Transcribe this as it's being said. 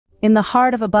In the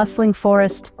heart of a bustling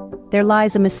forest, there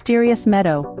lies a mysterious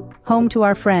meadow, home to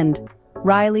our friend,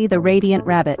 Riley the radiant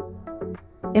rabbit.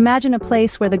 Imagine a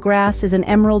place where the grass is an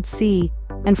emerald sea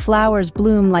and flowers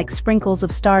bloom like sprinkles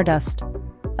of stardust.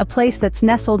 A place that's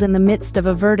nestled in the midst of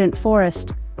a verdant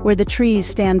forest, where the trees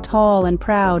stand tall and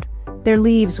proud, their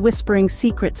leaves whispering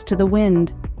secrets to the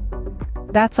wind.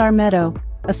 That's our meadow,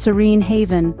 a serene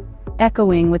haven,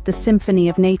 echoing with the symphony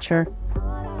of nature.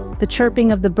 The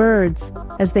chirping of the birds,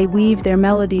 as they weave their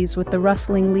melodies with the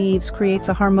rustling leaves, creates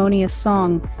a harmonious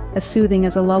song, as soothing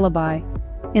as a lullaby.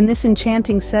 In this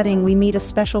enchanting setting, we meet a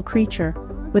special creature,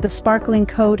 with a sparkling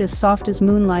coat as soft as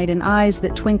moonlight and eyes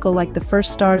that twinkle like the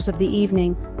first stars of the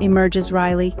evening, emerges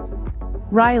Riley.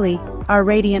 Riley, our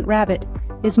radiant rabbit,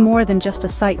 is more than just a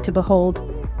sight to behold.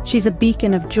 She's a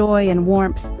beacon of joy and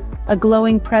warmth, a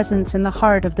glowing presence in the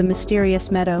heart of the mysterious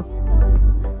meadow.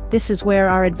 This is where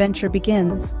our adventure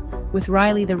begins, with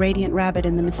Riley the radiant rabbit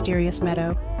in the mysterious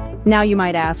meadow. Now you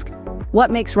might ask,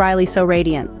 what makes Riley so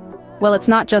radiant? Well, it's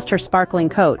not just her sparkling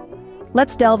coat.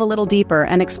 Let's delve a little deeper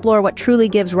and explore what truly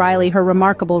gives Riley her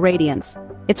remarkable radiance.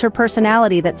 It's her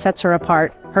personality that sets her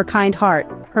apart, her kind heart,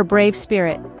 her brave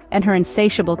spirit, and her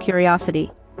insatiable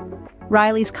curiosity.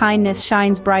 Riley's kindness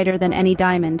shines brighter than any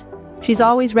diamond. She's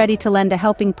always ready to lend a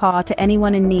helping paw to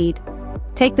anyone in need.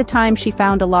 Take the time she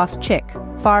found a lost chick,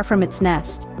 far from its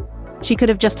nest. She could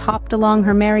have just hopped along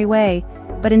her merry way,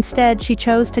 but instead she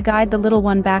chose to guide the little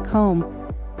one back home.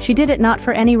 She did it not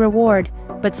for any reward,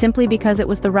 but simply because it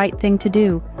was the right thing to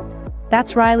do.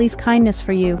 That's Riley's kindness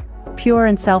for you, pure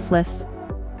and selfless.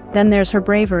 Then there's her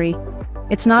bravery.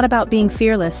 It's not about being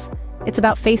fearless, it's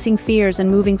about facing fears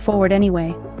and moving forward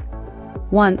anyway.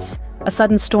 Once, a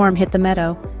sudden storm hit the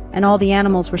meadow, and all the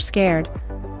animals were scared.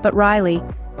 But Riley,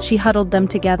 she huddled them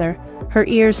together, her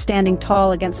ears standing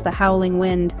tall against the howling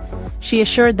wind. She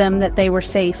assured them that they were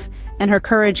safe, and her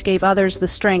courage gave others the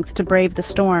strength to brave the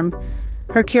storm.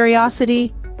 Her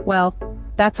curiosity, well,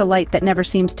 that's a light that never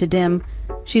seems to dim.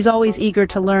 She's always eager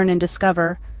to learn and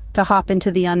discover, to hop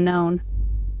into the unknown.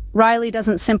 Riley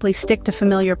doesn't simply stick to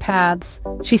familiar paths.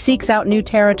 She seeks out new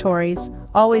territories,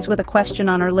 always with a question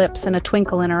on her lips and a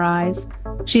twinkle in her eyes.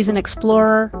 She's an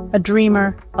explorer, a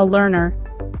dreamer, a learner.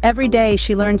 Every day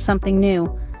she learns something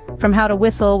new, from how to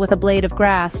whistle with a blade of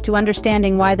grass to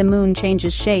understanding why the moon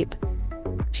changes shape.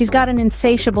 She's got an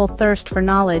insatiable thirst for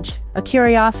knowledge, a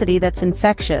curiosity that's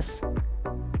infectious.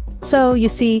 So, you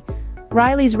see,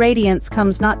 Riley's radiance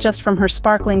comes not just from her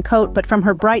sparkling coat but from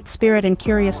her bright spirit and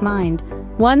curious mind.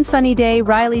 One sunny day,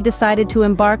 Riley decided to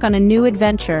embark on a new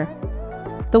adventure.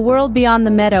 The world beyond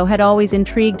the meadow had always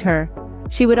intrigued her.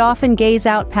 She would often gaze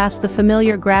out past the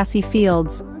familiar grassy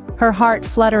fields, her heart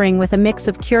fluttering with a mix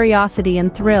of curiosity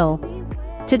and thrill.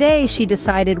 Today, she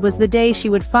decided, was the day she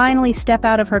would finally step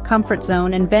out of her comfort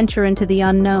zone and venture into the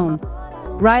unknown.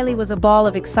 Riley was a ball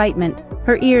of excitement,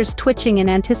 her ears twitching in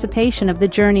anticipation of the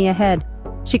journey ahead.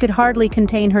 She could hardly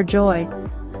contain her joy.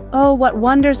 "Oh, what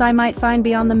wonders I might find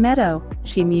beyond the meadow,"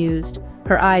 she mused,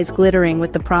 her eyes glittering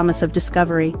with the promise of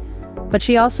discovery. But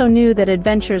she also knew that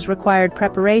adventures required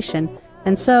preparation,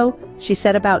 and so she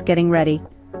set about getting ready.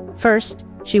 First,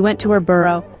 she went to her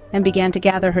burrow and began to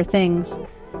gather her things.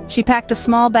 She packed a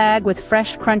small bag with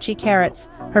fresh, crunchy carrots,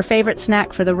 her favorite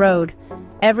snack for the road.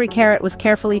 Every carrot was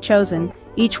carefully chosen,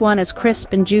 each one as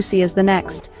crisp and juicy as the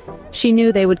next. She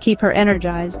knew they would keep her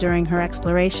energized during her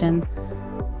exploration.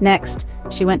 Next,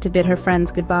 she went to bid her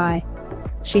friends goodbye.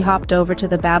 She hopped over to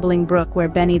the babbling brook where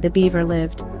Benny the beaver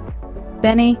lived.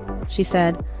 "Benny," she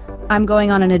said, "I'm going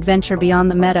on an adventure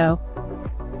beyond the meadow."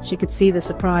 She could see the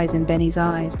surprise in Benny's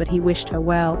eyes, but he wished her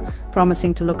well,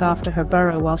 promising to look after her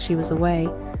burrow while she was away.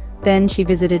 Then she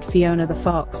visited Fiona the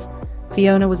fox.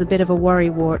 Fiona was a bit of a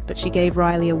worrywart, but she gave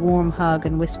Riley a warm hug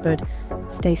and whispered,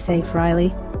 "Stay safe,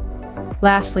 Riley."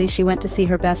 Lastly, she went to see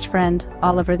her best friend,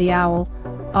 Oliver the owl.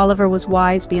 Oliver was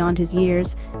wise beyond his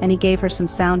years, and he gave her some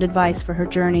sound advice for her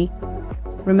journey.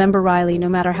 "Remember, Riley, no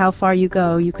matter how far you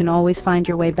go, you can always find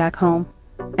your way back home."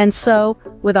 And so,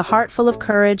 with a heart full of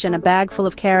courage and a bag full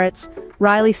of carrots,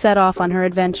 Riley set off on her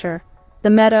adventure. The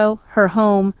meadow, her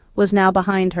home, was now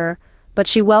behind her, but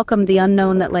she welcomed the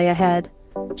unknown that lay ahead.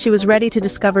 She was ready to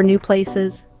discover new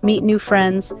places, meet new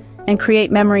friends, and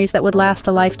create memories that would last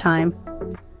a lifetime.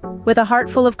 With a heart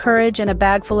full of courage and a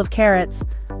bag full of carrots,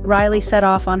 Riley set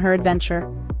off on her adventure.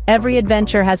 Every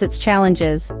adventure has its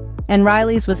challenges, and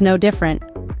Riley's was no different.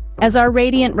 As our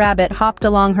radiant rabbit hopped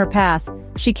along her path,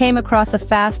 she came across a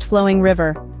fast-flowing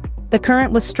river. The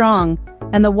current was strong,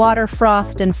 and the water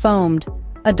frothed and foamed,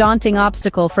 a daunting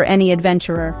obstacle for any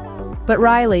adventurer. But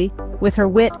Riley, with her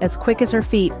wit as quick as her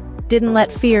feet, didn't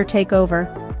let fear take over.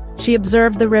 She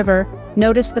observed the river,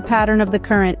 noticed the pattern of the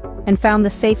current, and found the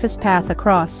safest path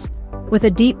across. With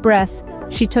a deep breath,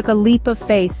 she took a leap of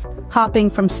faith, hopping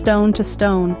from stone to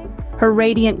stone. Her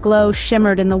radiant glow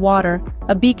shimmered in the water,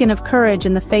 a beacon of courage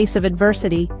in the face of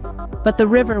adversity. But the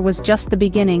river was just the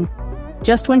beginning.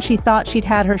 Just when she thought she'd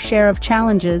had her share of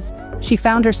challenges, she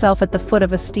found herself at the foot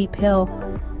of a steep hill.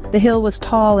 The hill was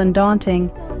tall and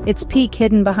daunting, its peak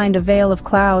hidden behind a veil of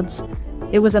clouds.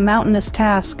 It was a mountainous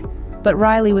task, but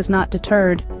Riley was not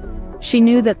deterred. She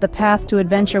knew that the path to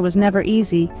adventure was never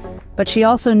easy, but she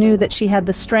also knew that she had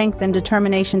the strength and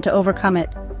determination to overcome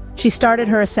it. She started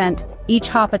her ascent, each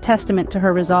hop a testament to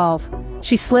her resolve.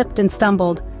 She slipped and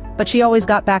stumbled, but she always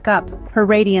got back up, her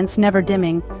radiance never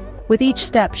dimming. With each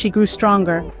step she grew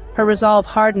stronger, her resolve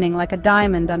hardening like a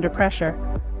diamond under pressure.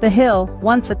 The hill,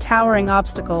 once a towering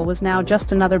obstacle, was now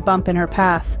just another bump in her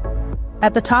path.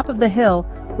 At the top of the hill,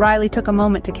 Riley took a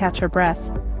moment to catch her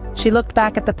breath. She looked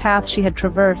back at the path she had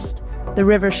traversed, the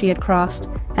river she had crossed,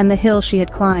 and the hill she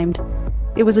had climbed.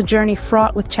 It was a journey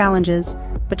fraught with challenges,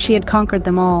 but she had conquered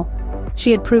them all.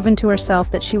 She had proven to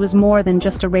herself that she was more than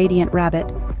just a radiant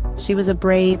rabbit. She was a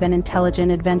brave and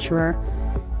intelligent adventurer.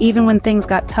 Even when things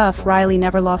got tough, Riley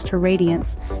never lost her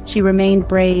radiance. She remained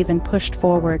brave and pushed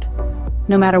forward.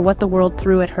 No matter what the world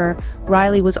threw at her,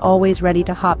 Riley was always ready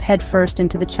to hop headfirst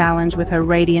into the challenge with her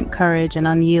radiant courage and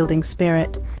unyielding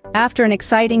spirit. After an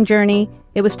exciting journey,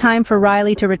 it was time for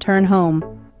Riley to return home.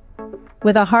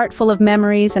 With a heart full of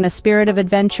memories and a spirit of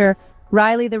adventure,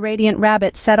 Riley the Radiant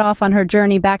Rabbit set off on her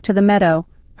journey back to the meadow,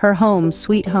 her home,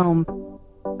 sweet home.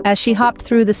 As she hopped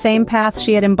through the same path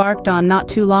she had embarked on not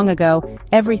too long ago,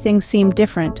 everything seemed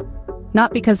different.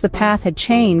 Not because the path had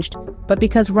changed, but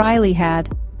because Riley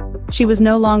had. She was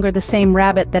no longer the same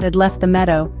rabbit that had left the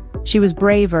meadow. She was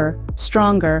braver,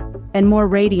 stronger, and more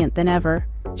radiant than ever.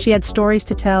 She had stories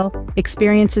to tell,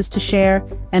 experiences to share,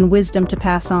 and wisdom to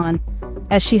pass on.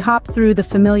 As she hopped through the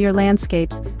familiar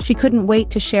landscapes, she couldn't wait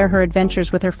to share her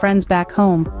adventures with her friends back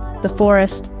home. The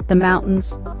forest, the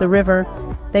mountains, the river,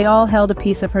 they all held a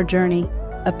piece of her journey,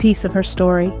 a piece of her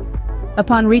story.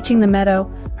 Upon reaching the meadow,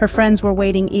 her friends were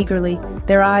waiting eagerly,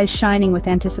 their eyes shining with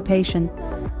anticipation.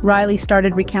 Riley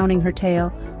started recounting her tale,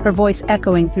 her voice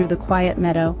echoing through the quiet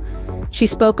meadow. She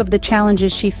spoke of the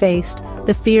challenges she faced,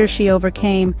 the fears she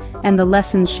overcame, and the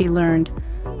lessons she learned.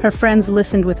 Her friends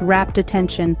listened with rapt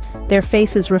attention, their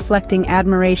faces reflecting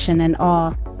admiration and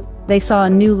awe. They saw a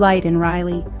new light in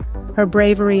Riley. Her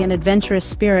bravery and adventurous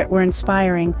spirit were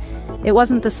inspiring. It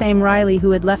wasn't the same Riley who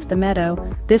had left the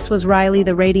meadow. This was Riley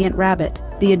the Radiant Rabbit,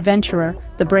 the adventurer,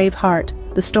 the brave heart,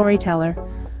 the storyteller.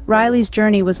 Riley's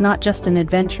journey was not just an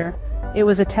adventure. It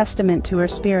was a testament to her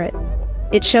spirit.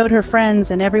 It showed her friends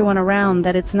and everyone around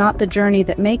that it's not the journey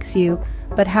that makes you,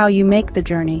 but how you make the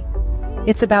journey.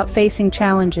 It's about facing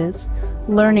challenges,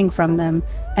 learning from them,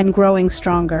 and growing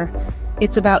stronger.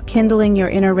 It's about kindling your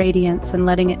inner radiance and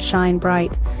letting it shine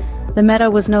bright. The meadow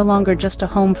was no longer just a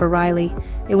home for Riley.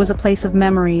 It was a place of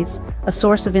memories, a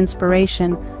source of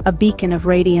inspiration, a beacon of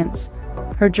radiance.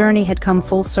 Her journey had come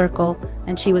full circle,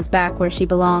 and she was back where she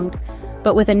belonged,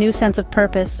 but with a new sense of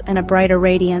purpose and a brighter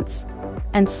radiance.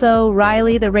 And so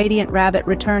Riley the Radiant Rabbit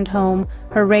returned home,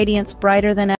 her radiance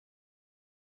brighter than ever.